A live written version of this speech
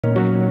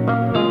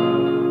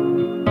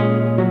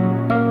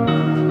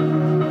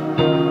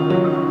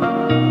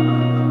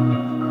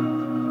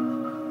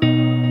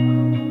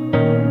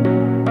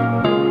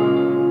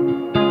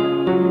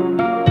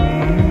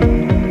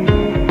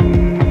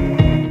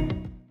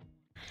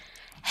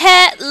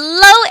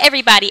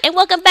everybody, and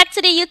welcome back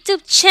to the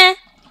YouTube channel.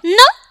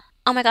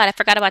 Oh my god, I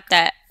forgot about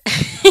that.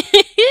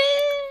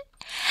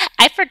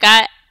 I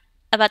forgot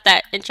about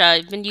that intro.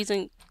 I've been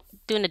doing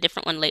a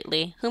different one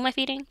lately. Who am I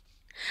feeding?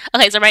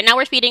 Okay, so right now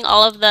we're feeding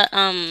all of the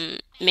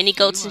mini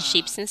goats and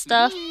sheeps and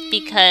stuff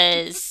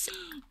because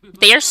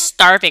they are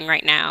starving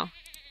right now,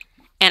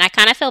 and I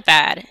kind of feel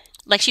bad.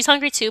 Like she's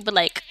hungry too, but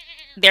like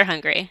they're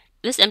hungry.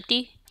 Is this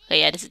empty? Oh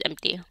yeah, this is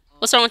empty.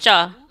 What's wrong with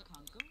y'all?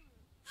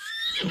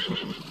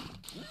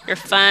 You're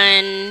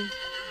fun.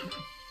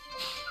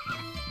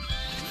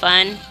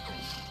 Fun.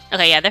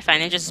 Okay, yeah, they're fine.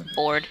 They're just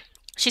bored.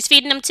 She's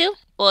feeding them too?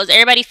 Well, is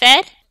everybody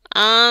fed?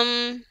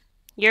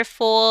 You're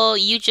full.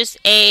 You just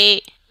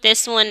ate.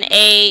 This one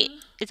ate.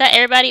 Is that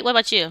everybody? What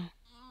about you?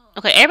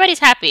 Okay, everybody's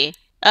happy.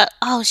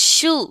 Oh,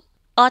 shoot.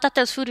 Oh, I thought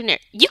there was food in there.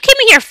 You came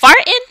in here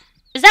farting?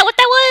 Is that what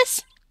that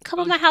was? Come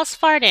on my house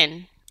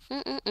farting.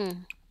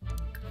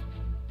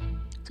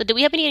 So do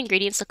we have any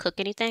ingredients to cook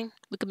anything?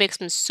 We could make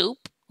some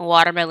soup, a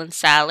watermelon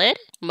salad,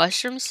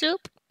 mushroom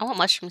soup. I want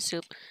mushroom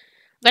soup. I'm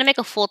gonna make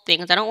a full thing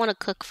because I don't want to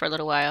cook for a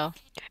little while.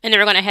 And then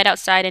we're gonna head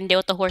outside and deal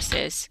with the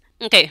horses.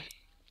 Okay,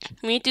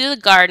 we need to do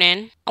the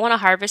garden. I want to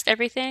harvest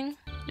everything.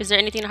 Is there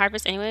anything to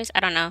harvest anyways? I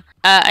don't know.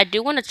 I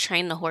do want to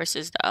train the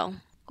horses though.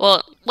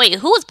 Well, wait,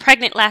 who was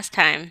pregnant last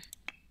time?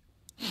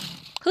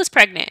 Who's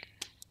pregnant?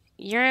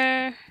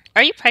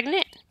 Are you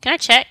pregnant? Can I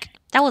check?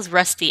 That was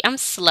Rusty. I'm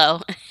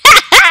slow.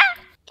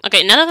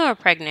 Okay, none of them are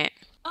pregnant.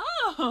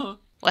 Oh,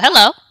 Well,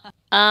 hello.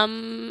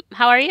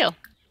 How are you?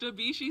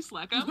 Dabishi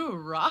Sleka.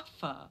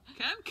 Rafa.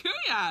 Ken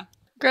Kuya.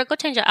 Girl, go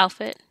change your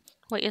outfit.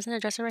 Wait, isn't the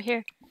dresser right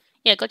here?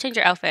 Yeah, go change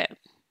your outfit.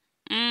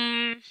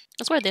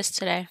 Let's wear this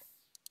today.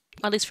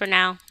 At least for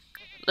now.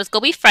 Let's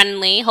go be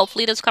friendly.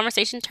 Hopefully this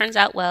conversation turns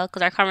out well,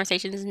 because our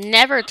conversations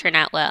never turn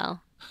out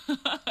well.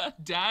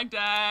 Dag.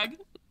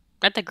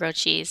 Let the grilled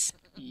cheese.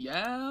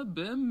 Yeah,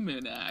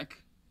 Biminak.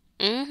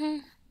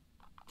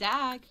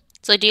 Dag.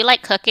 So do you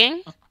like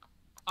cooking?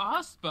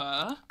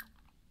 Aspa.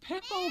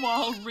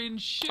 Pipawal Rin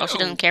Show. Oh, she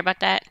doesn't care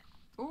about that?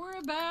 Or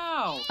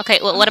about. Okay,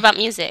 well, what about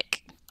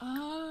music?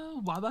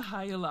 Waba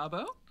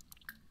Hayalabo.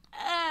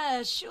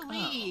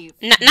 Shuli.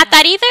 Not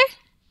that either?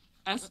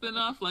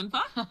 Espina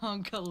Flinpa.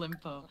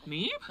 Kalimpo.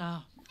 Neeb.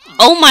 Oh.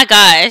 Oh my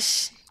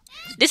gosh.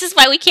 This is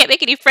why we can't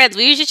make any friends.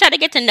 We usually try to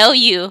get to know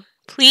you.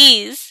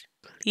 Please.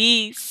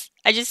 Please.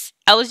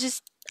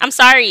 I'm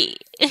sorry.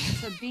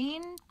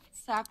 Sabine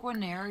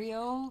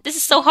Saquanario. This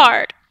is so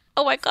hard.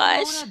 Oh my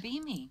gosh. Sona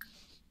Bimi.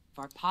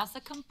 Varpasa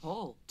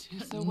Kampo.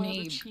 Tisa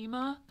Neeb.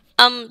 Wabachima.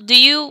 Do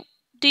you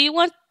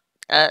want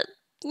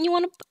you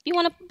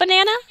want a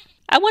banana?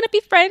 I want to be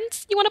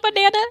friends. You want a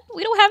banana?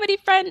 We don't have any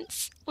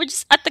friends. We're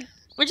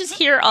just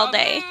here all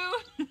day.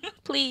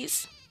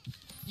 Please.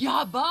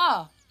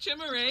 Yaba.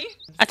 Chimere.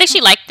 I think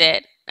she liked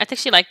it.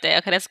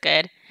 Okay, that's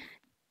good.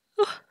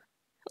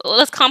 Well,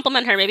 let's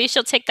compliment her. Maybe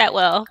she'll take that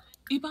well.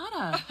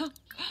 Ibada.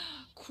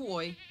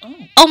 Koi. Oh.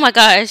 Oh my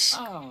gosh.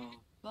 Oh.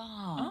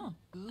 Bom.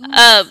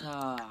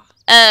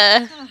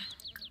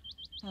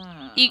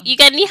 You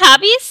got any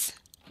hobbies?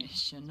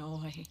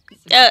 Shanoi.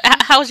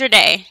 How was your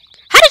day?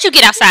 How did you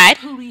get outside?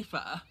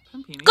 Khalifa.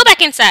 Go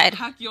back inside.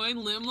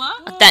 Hakyoin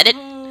Limla. That did.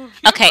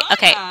 Okay.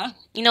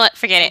 You know what?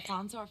 Forget it.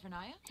 Alfonso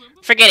Arfanaya?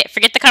 Forget it.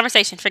 Forget the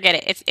conversation. Forget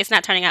it. It's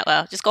not turning out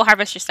well. Just go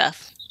harvest your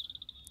stuff.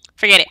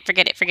 Forget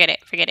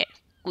it.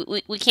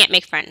 We can't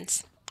make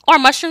friends. Our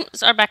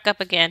mushrooms are back up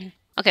again.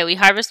 Okay, we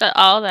harvested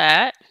all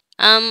that.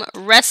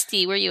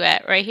 Rusty, where you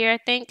at? Right here, I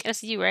think.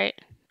 That's you, right?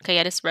 Okay,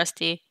 yeah, this is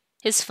Rusty.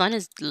 His fun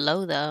is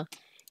low though.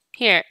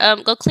 Here,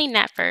 go clean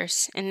that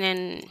first, and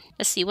then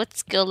let's see what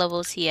skill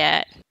level is he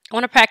at. I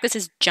want to practice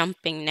his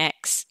jumping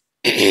next.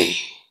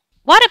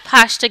 Why did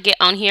Pashta get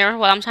on here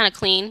while I'm trying to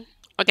clean?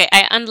 Okay,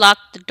 I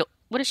unlocked the door.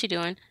 What is she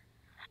doing?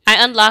 I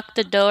unlocked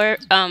the door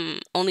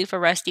only for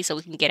Rusty so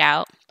we can get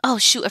out. Oh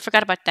shoot, I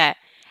forgot about that.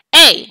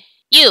 Hey,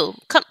 you,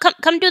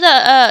 come do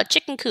the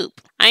chicken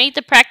coop. I need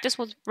to practice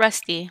with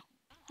Rusty.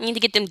 I need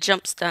to get them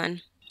jumps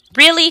done.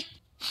 Really?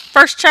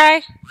 First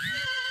try?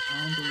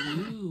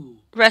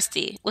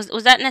 Rusty,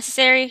 was that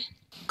necessary?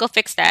 Go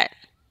fix that.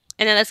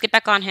 And then let's get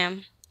back on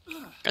him.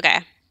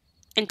 Okay.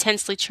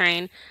 Intensely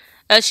trained.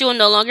 She will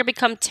no longer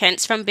become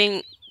tense from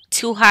being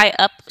too high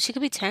up. She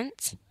could be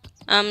tense.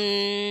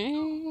 Okay,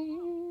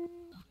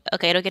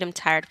 it'll get him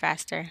tired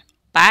faster.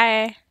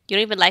 Bye. You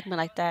don't even like me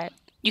like that.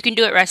 You can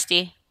do it,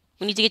 Rusty.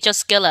 We need to get your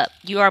skill up.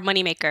 You are a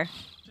moneymaker.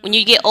 When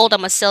you get old, I'm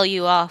gonna sell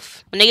you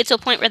off. When they get to a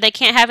point where they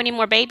can't have any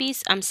more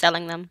babies, I'm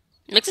selling them.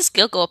 Makes the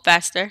skill go up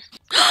faster.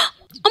 Oh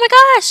my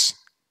gosh!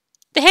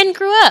 The hen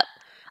grew up.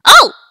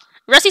 Oh!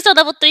 Rusty's on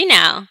level 3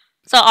 now.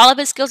 So all of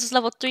his skills is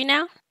level 3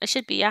 now? It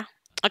should be, yeah.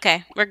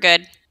 Okay, we're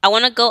good. I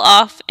want to go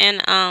off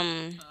and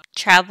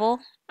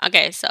travel.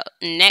 Okay, so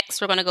next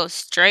we're going to go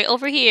straight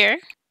over here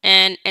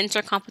and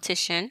enter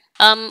competition.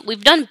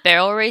 We've done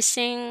barrel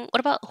racing. What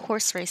about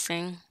horse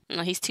racing?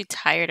 No, he's too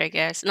tired, I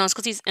guess. No, it's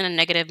because he's in a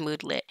negative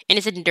mood lit. And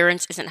his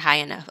endurance isn't high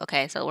enough.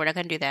 Okay, so we're not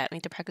going to do that. We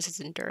need to practice his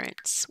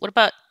endurance. What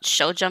about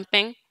show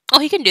jumping? Oh,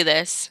 he can do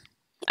this.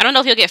 I don't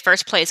know if he'll get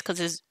first place because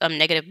his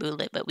negative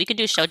bullet, but we can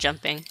do show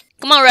jumping.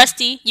 Come on,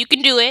 Rusty. You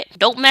can do it.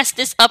 Don't mess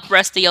this up,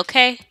 Rusty,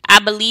 okay? I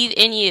believe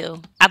in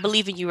you. I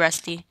believe in you,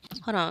 Rusty.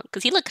 Hold on,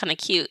 because he look kind of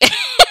cute.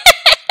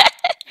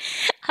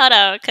 Hold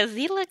on, because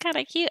he look kind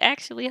of cute,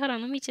 actually. Hold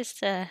on, let me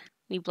just, let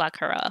me block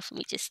her off. Let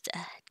me just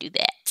do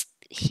that.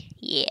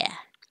 Yeah.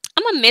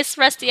 I'm going to miss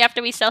Rusty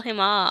after we sell him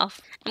off.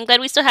 I'm glad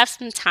we still have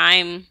some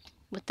time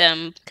with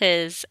them,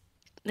 because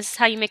this is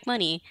how you make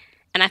money.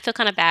 And I feel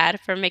kind of bad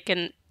for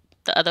making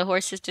the other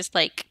horses just,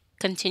 like,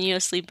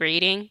 continuously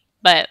breeding.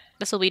 But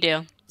that's what we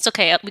do. It's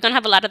okay. We're going to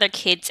have a lot of their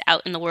kids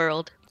out in the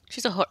world.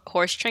 She's a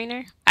horse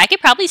trainer. I could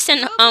probably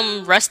send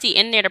Rusty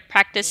in there to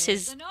practice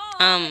his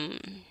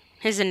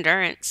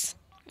endurance.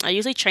 I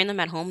usually train them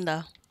at home,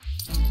 though.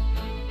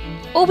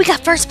 Oh, we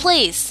got first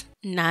place.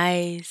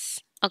 Nice.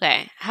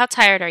 Okay, how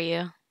tired are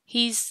you?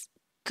 He's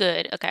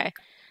good. Okay.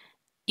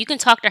 You can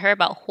talk to her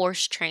about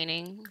horse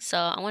training. So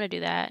I want to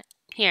do that.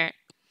 Here.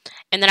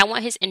 And then I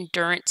want his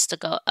endurance to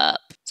go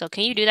up. So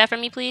can you do that for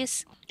me,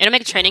 please? It'll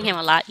make training him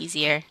a lot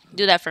easier.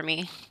 Do that for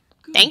me.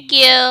 Thank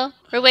you.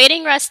 We're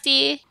waiting,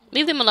 Rusty.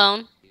 Leave them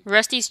alone.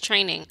 Rusty's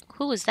training.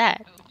 Who was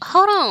that?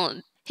 Hold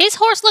on. His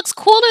horse looks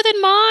cooler than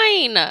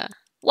mine.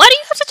 Why do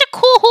you have such a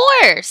cool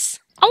horse?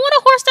 I want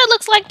a horse that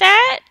looks like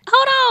that.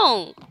 Hold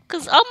on.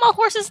 Because all my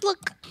horses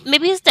look...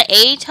 Maybe it's the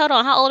age. Hold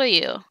on. How old are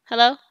you?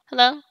 Hello?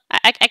 Hello?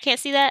 I can't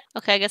see that?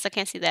 Okay, I guess I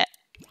can't see that.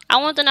 I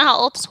want to know how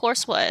old this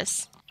horse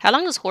was. How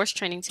long does horse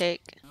training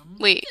take?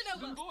 Wait.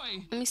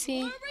 Let me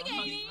see.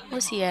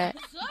 Where's he at?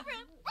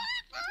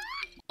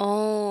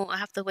 Oh, I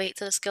have to wait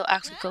till the skill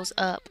actually goes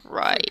up.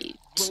 Right.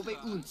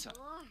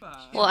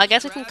 Well, I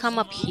guess we can come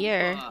up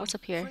here. What's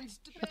up here?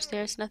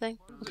 Upstairs? Nothing?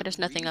 Okay, there's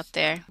nothing up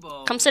there.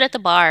 Come sit at the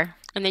bar,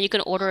 and then you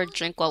can order a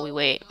drink while we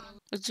wait.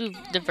 Let's do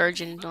the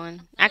virgin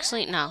one.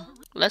 Actually, no.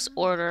 Let's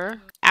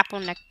order apple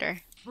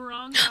nectar.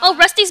 Oh,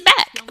 Rusty's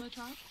back!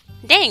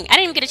 Dang, I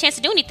didn't even get a chance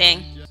to do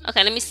anything.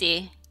 Okay, let me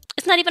see.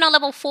 It's not even on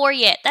level 4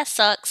 yet. That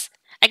sucks.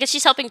 I guess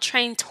she's helping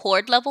train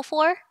toward level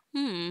 4?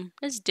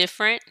 That's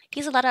different. He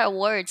has a lot of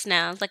awards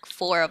now. It's like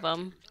 4 of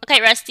them.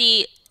 Okay,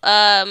 Rusty,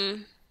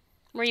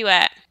 where you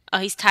at? Oh,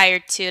 he's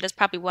tired too. That's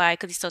probably why,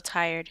 because he's so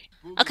tired.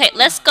 Okay,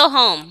 let's go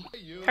home.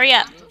 Hurry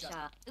up.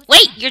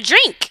 Wait, your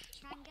drink!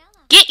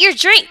 Get your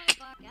drink!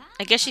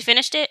 I guess she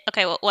finished it?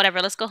 Okay, well,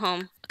 whatever. Let's go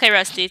home. Okay,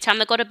 Rusty, time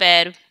to go to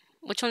bed.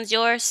 Which one's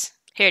yours?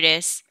 Here it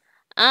is.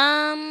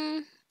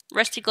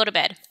 Rusty, go to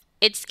bed.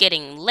 It's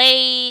getting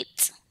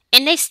late.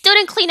 And they still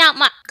didn't clean out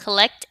my...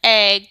 Collect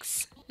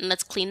eggs. And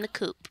let's clean the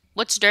coop.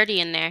 What's dirty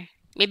in there?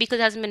 Maybe because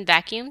it hasn't been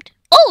vacuumed?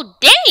 Oh,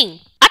 dang!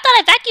 I thought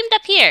I vacuumed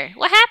up here.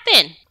 What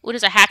happened? Well,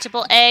 there's a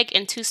hatchable egg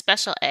and 2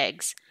 special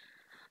eggs.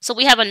 So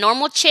we have a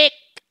normal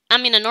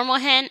a normal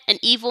hen, an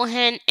evil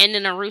hen, and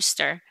then a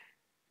rooster.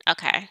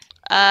 Okay.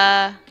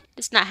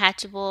 It's not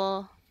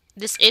hatchable.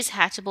 This is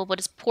hatchable, but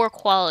it's poor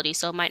quality,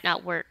 so it might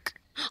not work.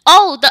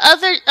 Oh, the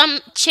other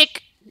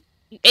chick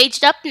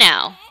aged up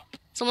now.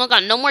 So we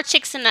got no more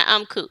chicks in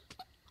the coop.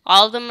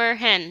 All of them are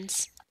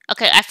hens.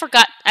 Okay, I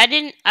forgot.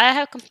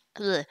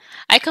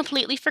 I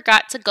completely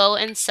forgot to go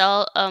and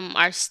sell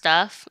our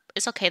stuff.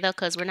 It's okay though,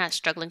 cause we're not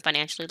struggling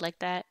financially like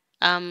that.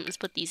 Let's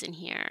put these in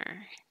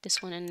here.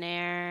 This one in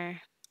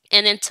there.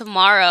 And then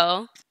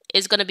tomorrow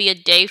is gonna be a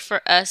day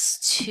for us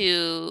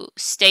to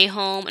stay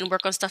home and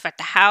work on stuff at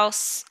the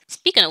house.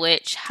 Speaking of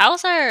which,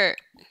 how's our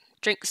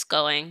drinks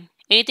going?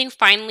 Anything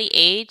finely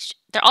aged?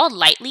 They're all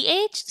lightly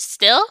aged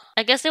still?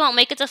 I guess they won't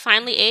make it to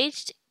finely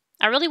aged.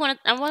 I want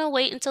to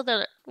wait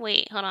until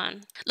wait, hold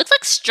on. Looks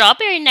like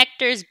strawberry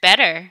nectar is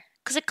better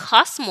because it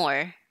costs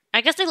more. I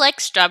guess they like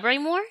strawberry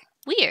more?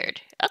 Weird.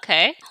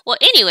 Okay. Well,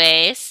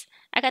 anyways,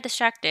 I got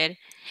distracted.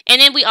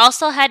 And then we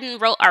also hadn't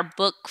wrote our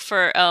book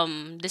for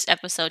this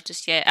episode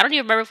just yet. I don't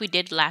even remember if we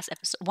did last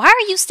episode. Why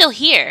are you still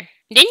here?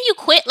 Didn't you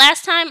quit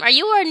last time? Are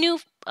you our new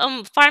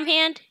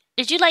farmhand?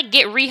 Did you like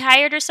get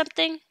rehired or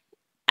something?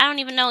 I don't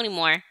even know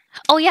anymore.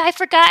 Oh yeah, I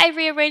forgot I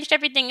rearranged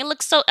everything. It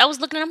looks so... I was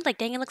looking at it, I'm like,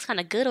 dang, it looks kind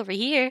of good over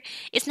here.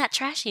 It's not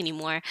trashy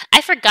anymore. I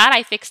forgot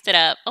I fixed it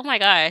up. Oh my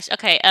gosh.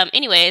 Okay,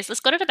 anyways,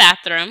 let's go to the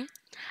bathroom.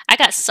 I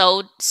got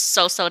so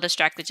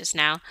distracted just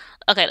now.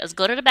 Okay, let's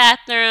go to the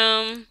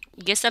bathroom,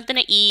 get something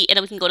to eat, and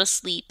then we can go to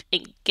sleep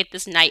and get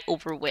this night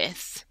over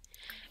with.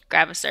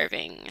 Grab a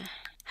serving.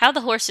 How are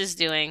the horses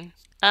doing?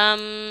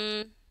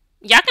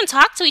 Y'all can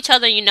talk to each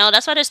other, you know.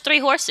 That's why there's 3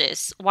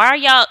 horses. Why are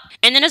y'all...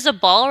 And then there's a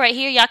ball right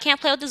here. Y'all can't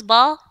play with this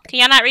ball? Can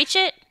y'all not reach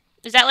it?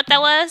 Is that what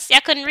that was? Y'all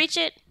couldn't reach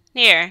it?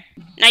 Here.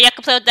 Now y'all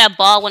can play with that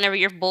ball whenever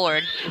you're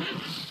bored.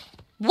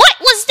 What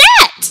was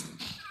that?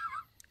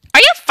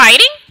 Are you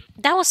fighting?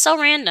 That was so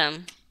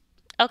random.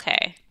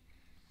 Okay.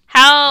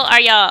 How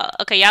are y'all?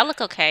 Okay, y'all look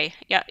okay.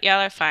 Y'all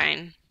are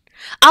fine.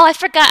 Oh, I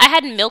forgot. I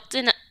hadn't milked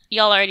in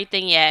y'all or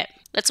anything yet.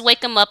 Let's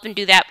wake them up and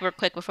do that real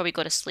quick before we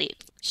go to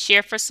sleep.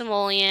 Shear for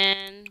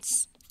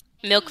simoleons.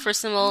 Milk for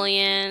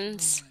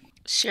simoleons.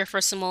 Shear for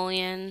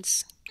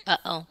simoleons.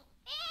 Uh-oh.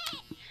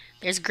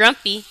 There's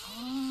Grumpy.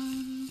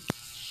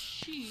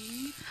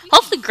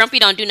 Hopefully Grumpy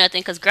don't do nothing,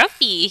 because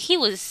Grumpy, he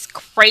was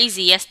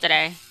crazy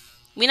yesterday.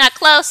 We not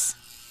close?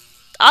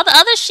 All the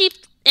other sheep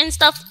and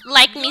stuff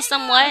like me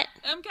somewhat.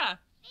 Emka.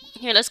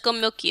 Here, let's go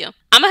milk you.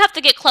 I'm gonna have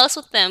to get close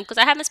with them because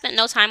I haven't spent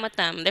no time with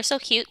them. They're so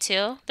cute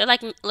too. They're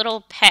like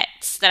little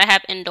pets that I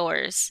have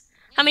indoors.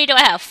 How many do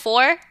I have?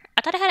 4?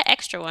 I thought I had an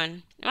extra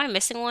one. Am I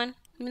missing one?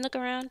 Let me look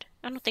around.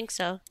 I don't think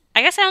so.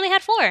 I guess I only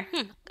had 4.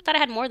 I thought I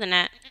had more than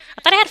that.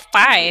 I thought I had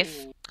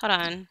 5. Hold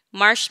on.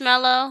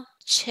 Marshmallow,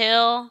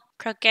 Chill,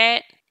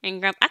 Croquette, and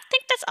Grump. I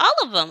think that's all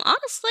of them,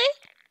 honestly.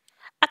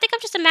 I think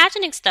I'm just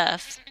imagining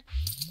stuff.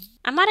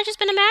 I might have just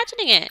been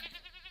imagining it.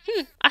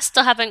 I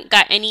still haven't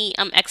got any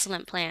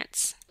excellent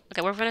plants.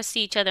 Okay, we're gonna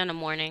see each other in the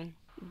morning.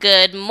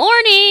 Good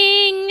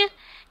morning!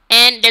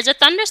 And there's a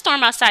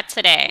thunderstorm outside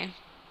today.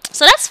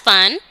 So that's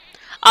fun.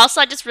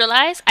 Also, I just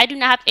realized I do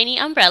not have any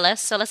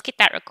umbrellas, so let's get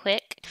that real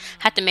quick.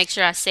 Have to make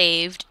sure I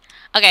saved.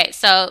 Okay,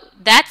 so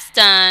that's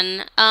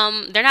done.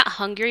 They're not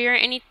hungry or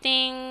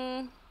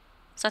anything,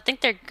 so I think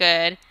they're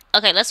good.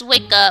 Okay, let's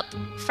wake up.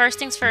 First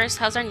things first,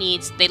 how's our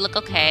needs? They look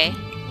okay.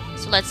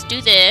 So let's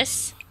do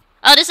this.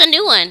 Oh, this is a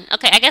new one.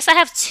 Okay, I guess I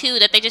have 2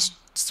 that they just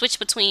switch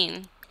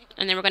between.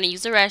 And then we're going to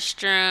use the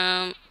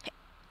restroom.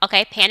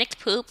 Okay, panicked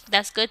poop.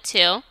 That's good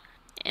too.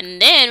 And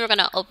then we're going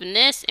to open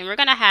this and we're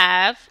going to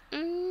have...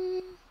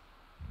 we're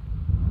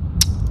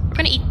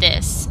going to eat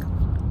this.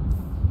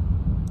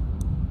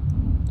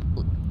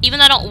 Even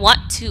though I don't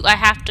want to, I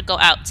have to go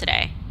out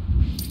today.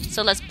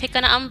 So let's pick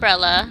an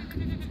umbrella.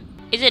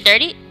 Is it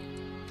dirty?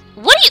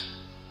 What are you...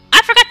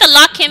 I forgot to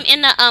lock him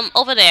in the,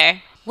 over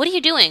there. What are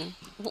you doing?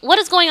 What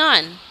is going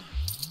on?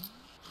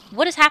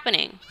 What is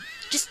happening?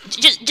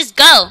 Just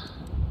go.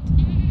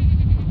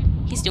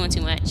 He's doing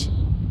too much.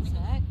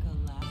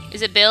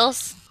 Is it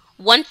bills?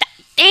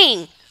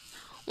 Dang.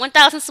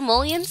 1,000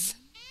 simoleons?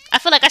 I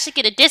feel like I should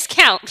get a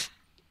discount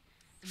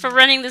for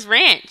running this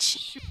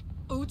ranch.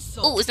 Ooh, it's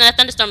not a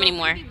thunderstorm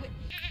anymore.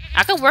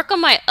 I could work on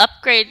my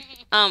upgrade,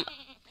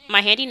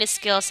 my handiness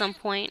skill at some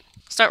point.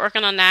 Start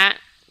working on that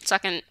so I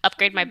can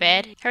upgrade my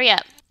bed. Hurry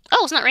up.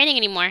 Oh, it's not raining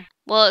anymore.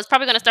 Well, it's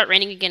probably going to start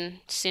raining again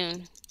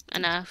soon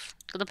enough.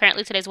 Because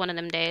apparently today's one of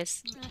them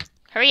days.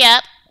 Hurry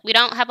up. We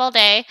don't have all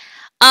day.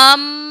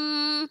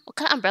 What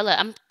kind of umbrella?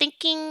 I'm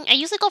thinking... I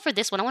usually go for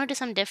this one. I want to do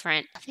something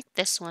different. I think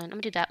this one. I'm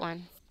going to do that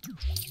one.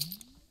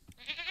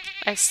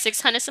 I have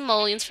 600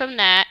 simoleons from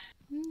that.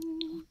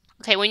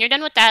 Okay, when you're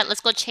done with that,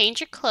 let's go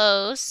change your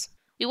clothes.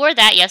 We wore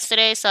that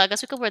yesterday, so I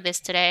guess we could wear this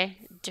today.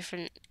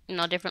 Different,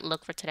 different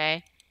look for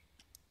today.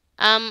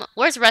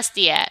 Where's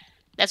Rusty at?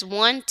 That's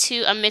 1,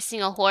 2. I'm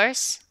missing a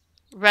horse.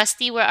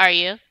 Rusty, where are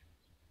you?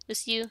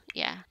 This you?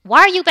 Yeah. Why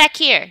are you back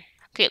here?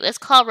 Okay, let's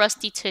call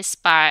Rusty to his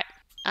spot.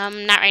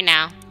 Not right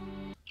now.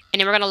 And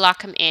then we're gonna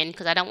lock him in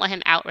because I don't want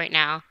him out right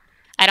now.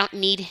 I don't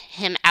need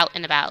him out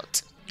and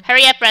about.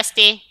 Hurry up,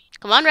 Rusty.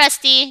 Come on,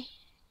 Rusty.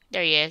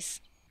 There he is.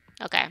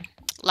 Okay.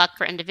 Lock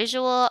for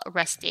individual,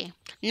 Rusty.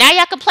 Now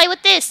y'all can play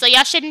with this, so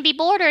y'all shouldn't be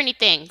bored or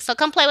anything. So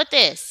come play with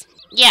this.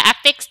 Yeah, I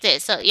fixed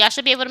it, so y'all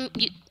should be able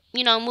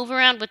to, move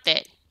around with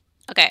it.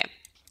 Okay.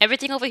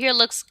 Everything over here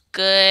looks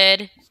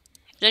good.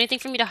 Is there anything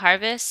for me to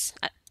harvest?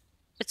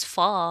 It's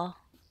fall.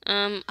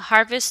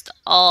 Harvest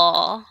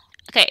all.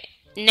 Okay,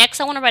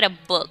 next I want to write a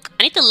book.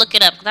 I need to look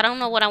it up because I don't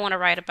know what I want to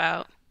write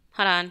about.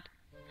 Hold on.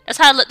 That's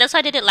how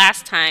I did it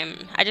last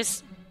time. I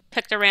just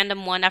picked a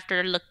random one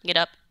after looking it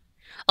up.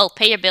 Oh,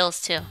 pay your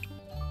bills too.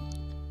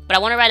 But I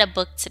want to write a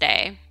book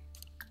today.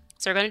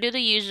 So we're going to do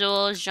the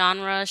usual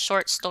genre,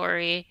 short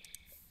story.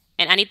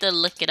 And I need to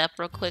look it up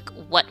real quick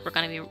what we're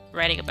going to be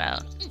writing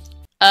about.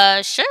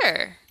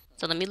 Sure.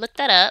 So let me look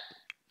that up.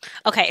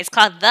 Okay, it's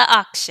called The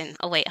Auction.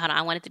 Oh, wait, hold on.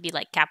 I want it to be,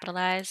 like,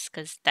 capitalized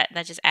because that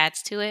just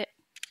adds to it.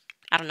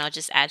 I don't know, it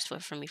just adds to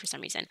it for me for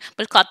some reason.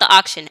 But it's called The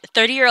Auction.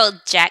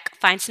 30-year-old Jack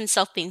finds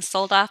himself being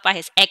sold off by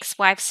his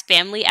ex-wife's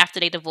family after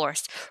they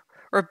divorced.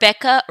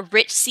 Rebecca,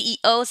 rich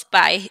CEOs,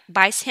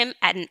 buys him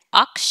at an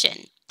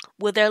auction.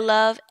 Will their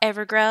love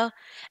ever grow?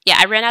 Yeah,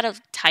 I ran out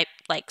of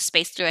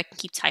space through. I can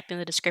keep typing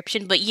the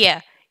description. But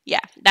yeah,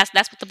 that's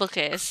what the book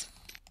is.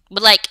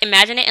 But, like,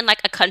 imagine it in,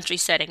 like, a country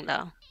setting,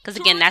 though. Because,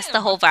 again, that's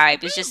the whole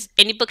vibe. It's just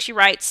any book she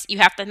writes, you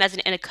have to imagine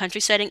it in a country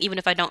setting, even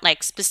if I don't,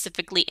 like,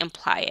 specifically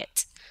imply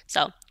it.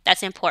 So,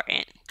 that's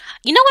important.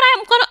 You know what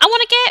I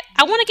want to get?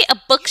 I want to get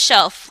a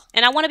bookshelf.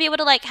 And I want to be able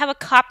to, like, have a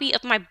copy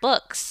of my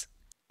books.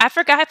 I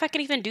forgot if I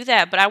can even do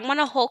that, but I want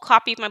a whole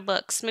copy of my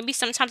books. Maybe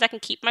sometimes I can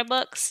keep my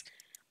books.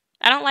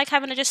 I don't like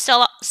having to just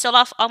sell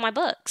off all my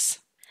books.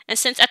 And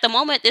since at the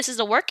moment this is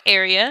a work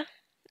area,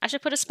 I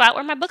should put a spot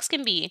where my books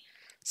can be.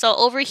 So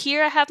over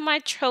here I have my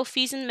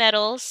trophies and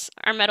medals,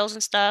 our medals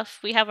and stuff.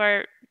 We have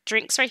our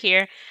drinks right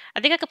here. I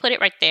think I could put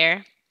it right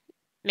there.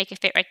 Make it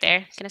fit right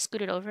there. Can I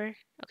scoot it over?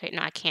 Okay,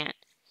 no, I can't.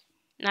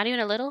 Not even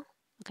a little?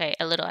 Okay,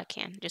 a little I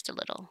can. Just a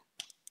little.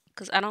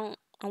 Because I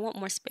want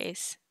more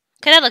space.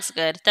 Okay, that looks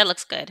good. That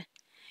looks good.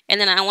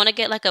 And then I want to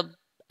get like a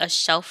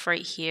shelf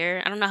right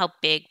here. I don't know how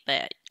big,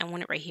 but I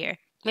want it right here.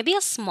 Maybe a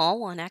small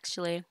one,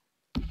 actually.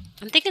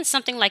 I'm thinking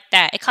something like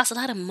that. It costs a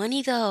lot of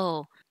money,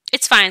 though.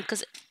 It's fine,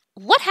 because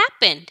what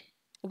happened?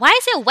 Why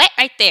is it wet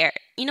right there?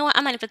 You know what?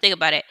 I might have to think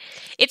about it.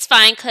 It's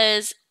fine,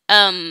 because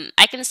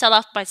I can sell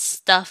off my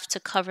stuff to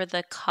cover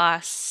the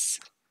costs,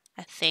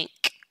 I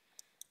think.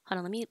 Hold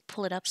on, let me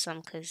pull it up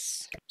some,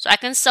 cause so I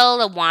can sell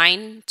the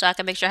wine, so I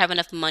can make sure I have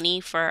enough money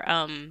for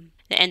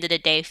the end of the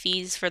day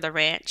fees for the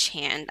ranch,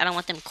 and I don't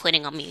want them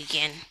quitting on me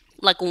again.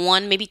 Like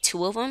one, maybe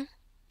two of them.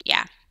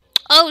 Yeah.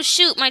 Oh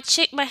shoot, my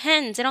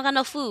hens, they don't got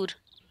no food.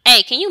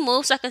 Hey, can you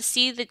move so I can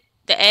see the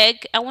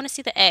egg? I want to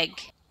see the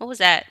egg. What was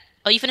that?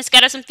 Oh, you finna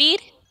scatter some feed?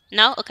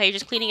 No? Okay, you're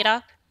just cleaning it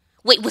off.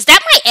 Wait, was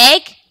that my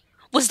egg?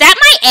 Was that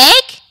my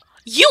egg?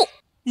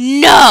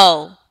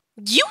 No.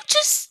 You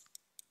just,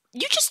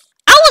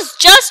 I was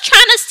just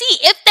trying to see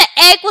if the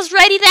egg was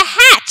ready to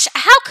hatch.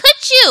 How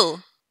could you?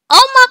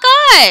 Oh my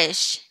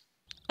gosh.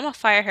 I'm gonna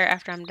fire her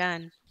after I'm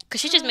done.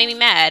 Cause she just made me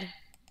mad.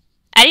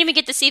 I didn't even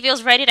get to see if it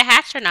was ready to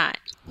hatch or not.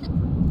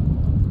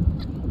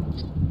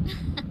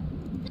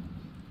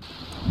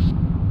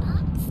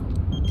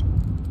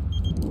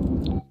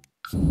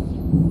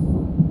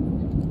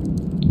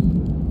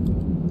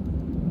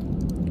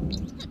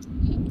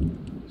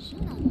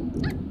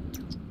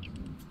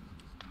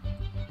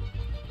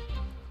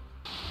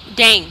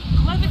 Dang.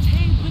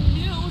 Levitate the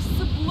new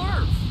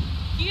sublurf.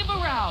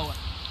 Gibarao.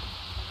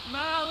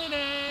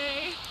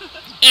 Malinae.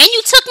 And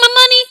you took my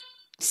money?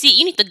 See,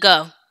 you need to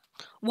go.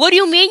 What do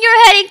you mean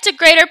you're heading to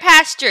greater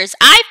pastures?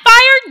 I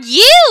fired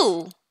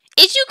you!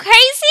 Is you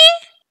crazy?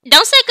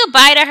 Don't say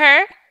goodbye to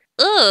her.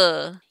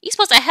 Ugh. You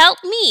supposed to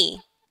help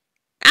me.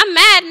 I'm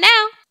mad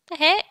now. The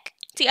heck?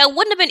 See, I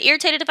wouldn't have been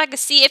irritated if I could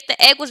see if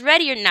the egg was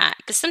ready or not.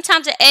 Because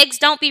sometimes the eggs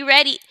don't be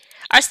ready,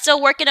 are still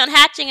working on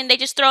hatching, and they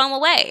just throw them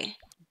away.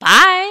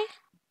 Bye.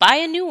 Buy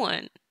a new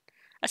one.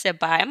 I said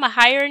bye. I'm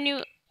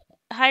gonna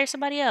hire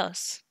somebody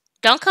else.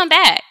 Don't come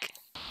back.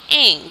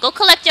 Dang, go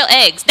collect your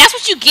eggs. That's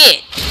what you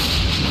get.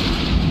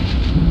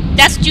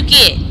 That's what you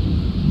get.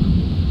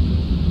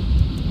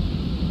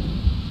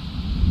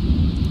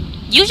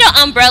 Use your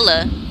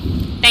umbrella.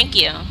 Thank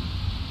you.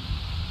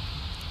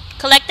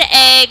 Collect the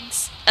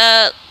eggs.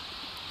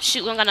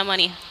 Shoot, we don't got no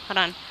money. Hold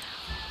on.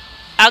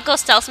 I'll go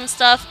sell some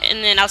stuff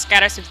and then I'll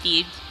scatter some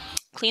feed.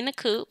 Clean the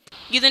coop.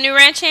 You the new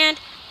ranch hand?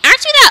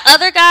 Aren't you that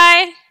other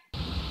guy?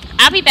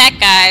 I'll be back,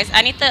 guys.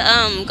 I need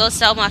to go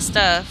sell my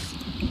stuff.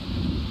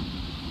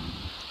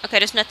 Okay,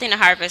 there's nothing to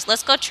harvest.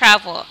 Let's go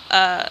travel.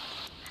 I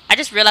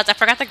just realized I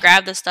forgot to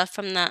grab the stuff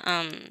from the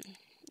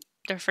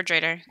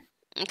refrigerator.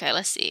 Okay,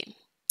 let's see.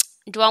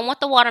 Do I want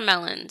the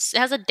watermelons? It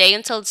has a day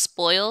until it's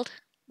spoiled.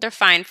 They're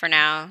fine for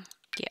now.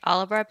 Get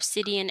all of our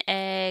obsidian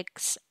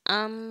eggs.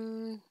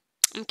 I'm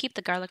gonna keep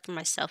the garlic for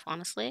myself,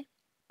 honestly.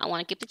 I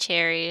want to keep the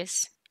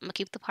cherries. I'm gonna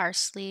keep the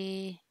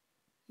parsley.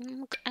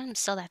 I'm gonna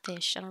sell that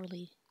fish. I don't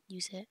really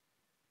use it.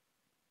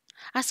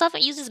 I still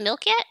haven't used his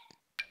milk yet?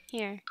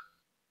 Here.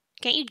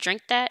 Can't you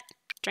drink that?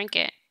 Drink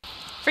it.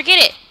 Forget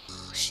it.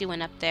 She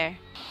went up there.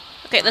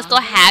 Okay, let's go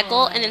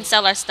haggle and then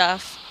sell our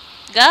stuff.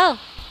 Go.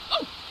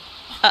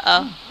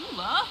 Uh-oh.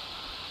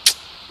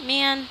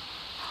 Man.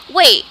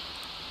 Wait.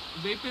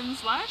 Vapin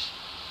slash?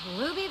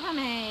 Ruby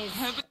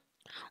Pomaze.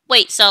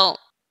 Wait, so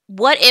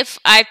what if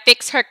I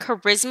fix her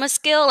charisma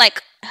skill?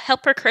 Like,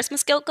 help her charisma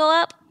skill go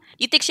up?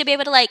 You think she'll be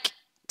able to, like,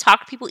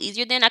 talk to people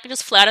easier then? I could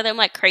just flatter them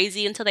like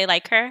crazy until they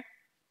like her?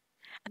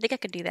 I think I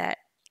could do that.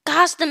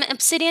 Gosh, the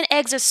obsidian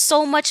eggs are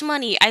so much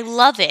money. I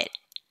love it.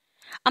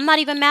 I'm not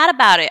even mad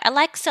about it. I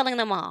like selling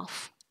them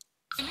off.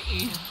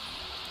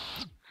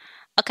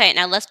 Okay,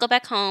 now let's go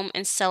back home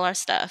and sell our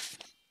stuff.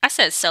 I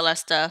said sell our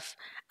stuff.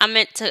 I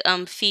meant to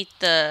feed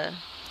them.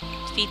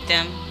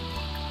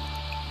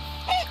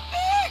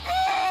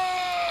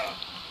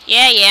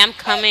 Yeah, I'm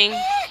coming.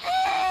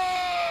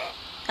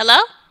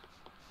 Hello?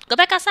 Go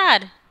back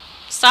outside.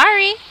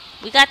 Sorry,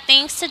 we got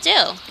things to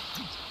do.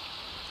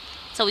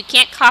 So we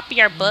can't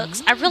copy our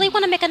books. I really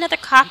want to make another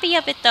copy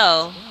of it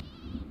though.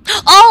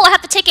 Oh, I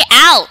have to take it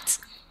out.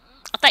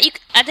 I thought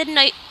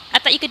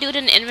you could do it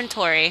in the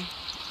inventory.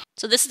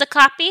 So this is the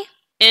copy,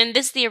 and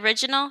this is the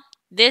original.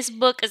 This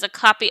book is a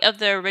copy of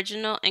the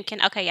original, and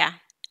okay, yeah.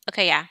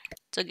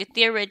 So get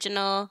the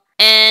original,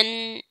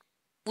 and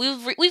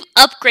we've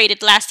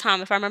upgraded last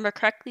time, if I remember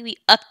correctly. We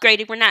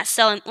upgraded. We're not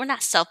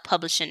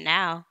self-publishing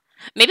now.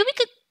 Maybe we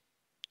could.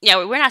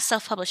 Yeah, we're not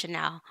self-publishing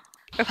now.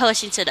 We're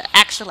publishing to the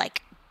actual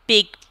like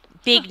big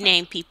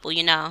name people,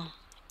 you know.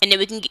 And then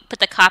we can put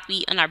the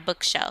copy on our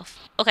bookshelf.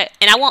 Okay,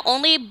 and I want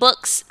only the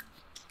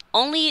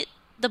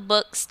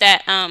books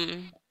that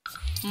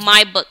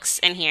my books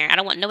in here. I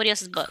don't want nobody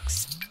else's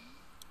books.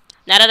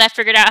 Now that I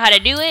figured out how to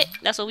do it,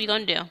 that's what we're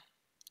gonna do.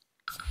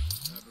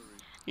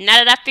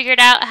 Now that I figured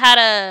out how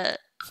to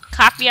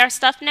copy our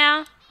stuff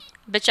now,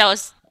 bitch, I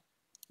was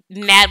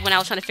mad when I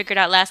was trying to figure it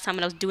out last time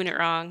and I was doing it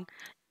wrong.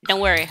 Don't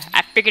worry,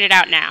 I figured it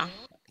out now.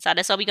 So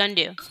that's what we're gonna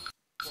do.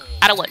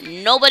 I don't want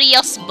nobody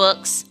else's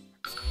books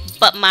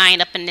but mine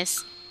up in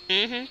this.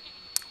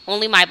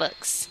 Only my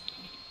books.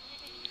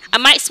 I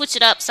might switch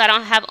it up so I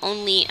don't have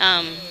only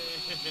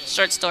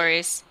short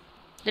stories.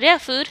 Do they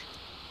have food?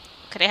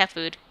 Okay, they have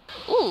food.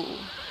 Ooh.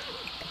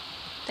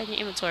 That's your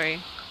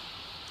inventory.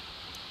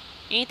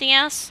 Anything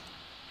else?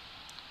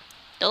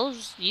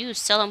 Those, you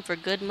sell them for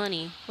good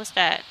money. What's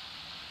that?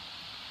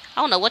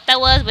 I don't know what that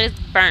was, but it's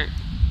burnt.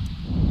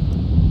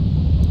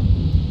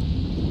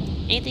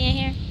 Anything in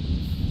here?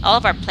 All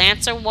of our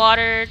plants are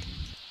watered.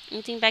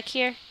 Anything back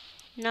here?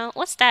 No.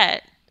 What's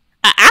that?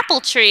 An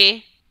apple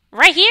tree.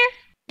 Right here?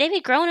 They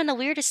be growing in the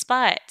weirdest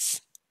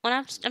spots. When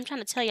I'm trying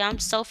to tell you, I'm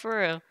so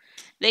for real.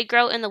 They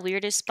grow in the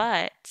weirdest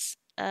spots.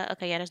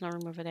 Okay, yeah, there's no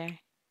room over there.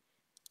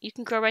 You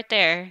can grow right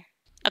there.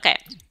 Okay,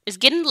 it's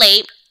getting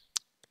late.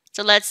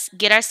 So let's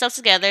get ourselves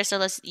together. So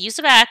let's use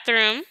the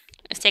bathroom.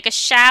 Let's take a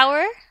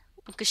shower.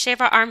 We can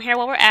shave our arm hair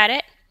while we're at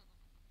it.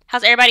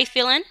 How's everybody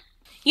feeling?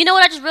 You know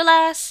what I just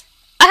realized?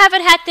 I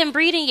haven't had them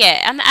breeding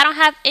yet. I don't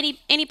have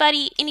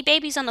any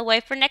babies on the way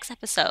for next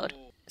episode.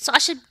 So I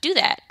should do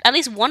that. At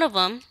least one of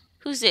them.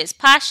 Who's this?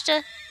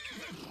 Pasha?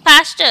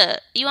 Pasha,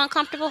 you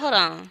uncomfortable? Hold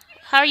on.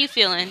 How are you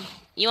feeling?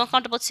 You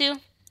uncomfortable too?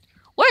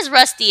 Where's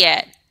Rusty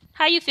at?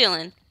 How you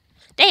feeling?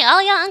 Dang,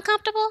 all y'all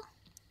uncomfortable?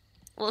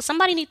 Well,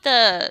 somebody need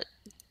to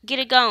get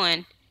it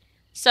going.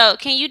 So,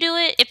 can you do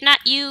it? If not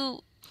you,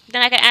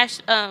 then I can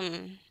ask,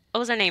 what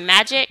was her name?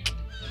 Magic?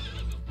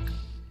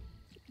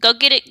 Go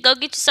get it. Go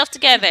get yourself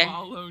together.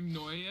 Oh,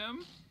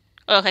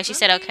 okay, she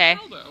said okay.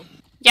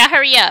 Y'all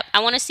hurry up. I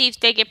want to see if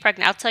they get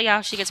pregnant. I'll tell y'all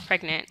if she gets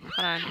pregnant.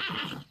 Hold on.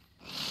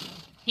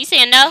 He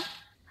said no?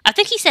 I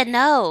think he said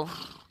no.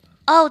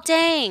 Oh,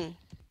 dang.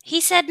 He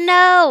said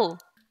no.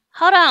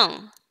 Hold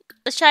on.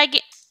 Let's try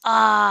again.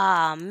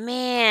 Aw,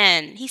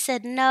 man. He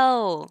said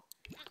no.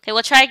 Okay,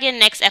 we'll try again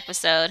next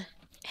episode.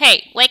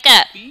 Hey, wake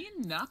up. And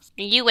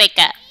you wake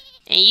up.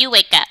 And you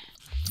wake up.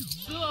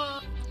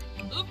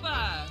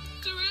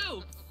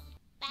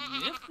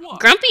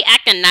 Grumpy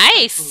acting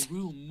nice.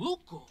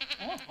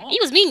 He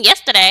was mean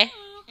yesterday.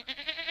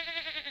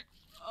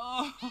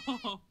 I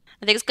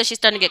think it's because she's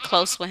starting to get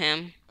close with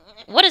him.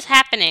 What is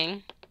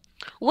happening?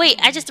 Wait,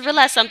 I just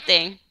realized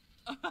something.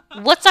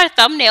 What's our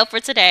thumbnail for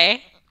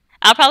today?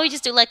 I'll probably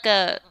just do like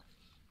an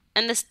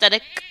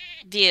aesthetic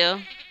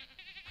view.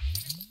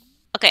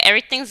 Okay,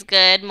 everything's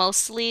good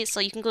mostly, so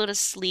you can go to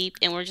sleep,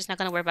 and we're just not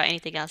gonna worry about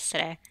anything else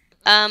today.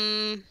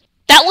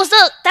 That was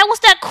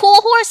that cool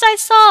horse I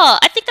saw.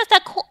 I think that's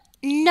that cool.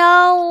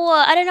 No,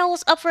 I didn't know it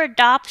was up for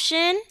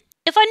adoption.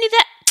 If I knew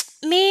that,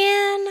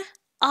 man.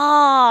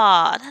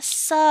 Aw, that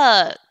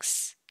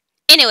sucks.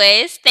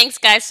 Anyways, thanks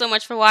guys so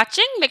much for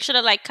watching. Make sure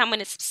to like,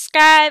 comment, and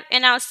subscribe,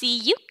 and I'll see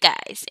you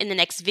guys in the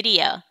next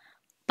video.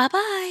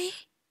 Bye-bye.